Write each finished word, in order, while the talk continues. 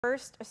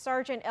First,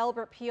 Sergeant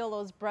Albert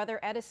Piolo's brother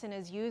Edison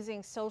is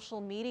using social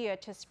media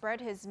to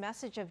spread his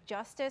message of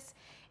justice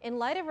in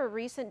light of a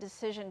recent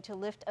decision to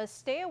lift a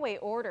stay-away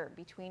order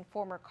between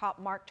former cop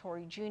Mark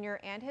Torre Jr.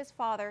 and his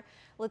father,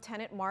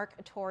 Lieutenant Mark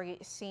Torre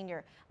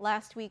Sr.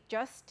 Last week,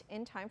 just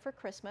in time for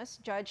Christmas,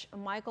 Judge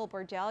Michael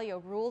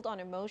Bordallo ruled on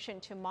a motion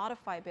to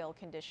modify bail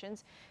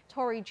conditions.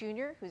 Torre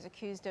Jr., who's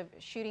accused of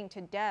shooting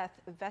to death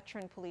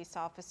veteran police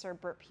officer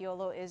Bert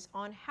Piolo, is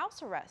on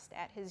house arrest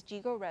at his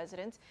Jigo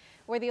residence,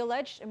 where the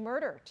alleged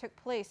murder took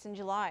place in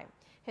July.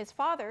 His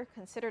father,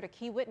 considered a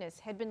key witness,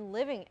 had been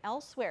living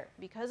elsewhere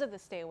because of the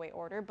stay-away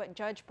order, but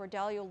Judge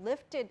Bordallo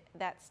lifted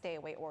that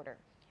stay-away order.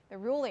 The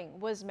ruling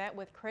was met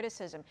with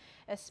criticism,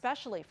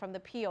 especially from the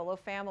Piolo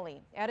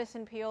family.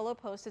 Edison Piolo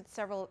posted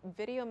several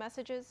video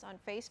messages on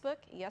Facebook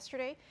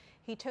yesterday.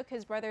 He took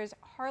his brother's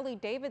Harley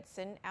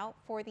Davidson out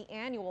for the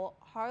annual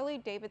Harley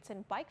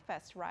Davidson Bike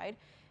Fest ride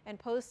and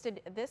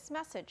posted this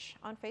message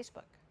on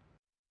Facebook.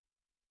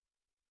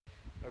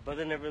 Our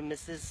brother never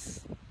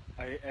misses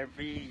our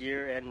every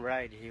year-end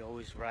ride. He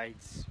always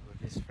rides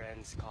with his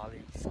friends,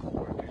 colleagues,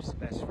 co-workers,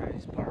 best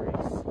friends,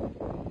 parties.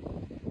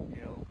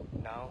 You know,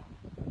 now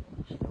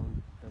he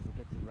doesn't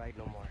get to ride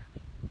no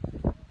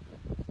more.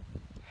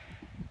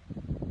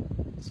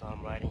 So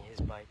I'm riding his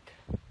bike.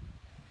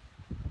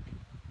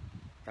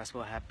 That's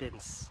what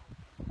happens.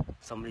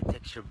 Somebody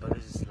takes your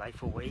brother's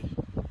life away,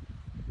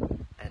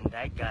 and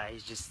that guy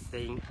is just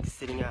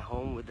sitting at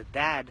home with the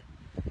dad,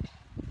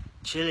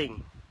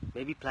 chilling.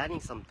 Maybe planning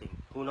something,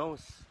 who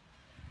knows?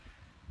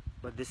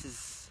 But this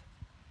is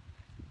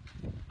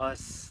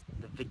us,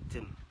 the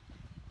victim.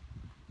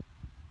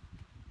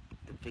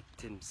 The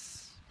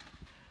victims.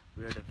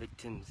 We are the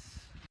victims.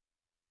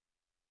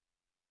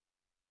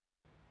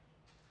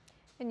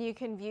 And you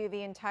can view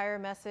the entire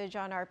message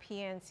on our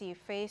PNC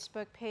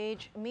Facebook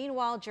page.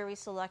 Meanwhile, jury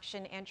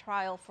selection and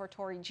trial for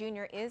Torre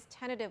Jr. is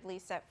tentatively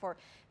set for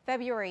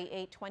February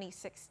 8,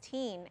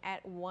 2016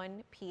 at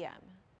 1 p.m.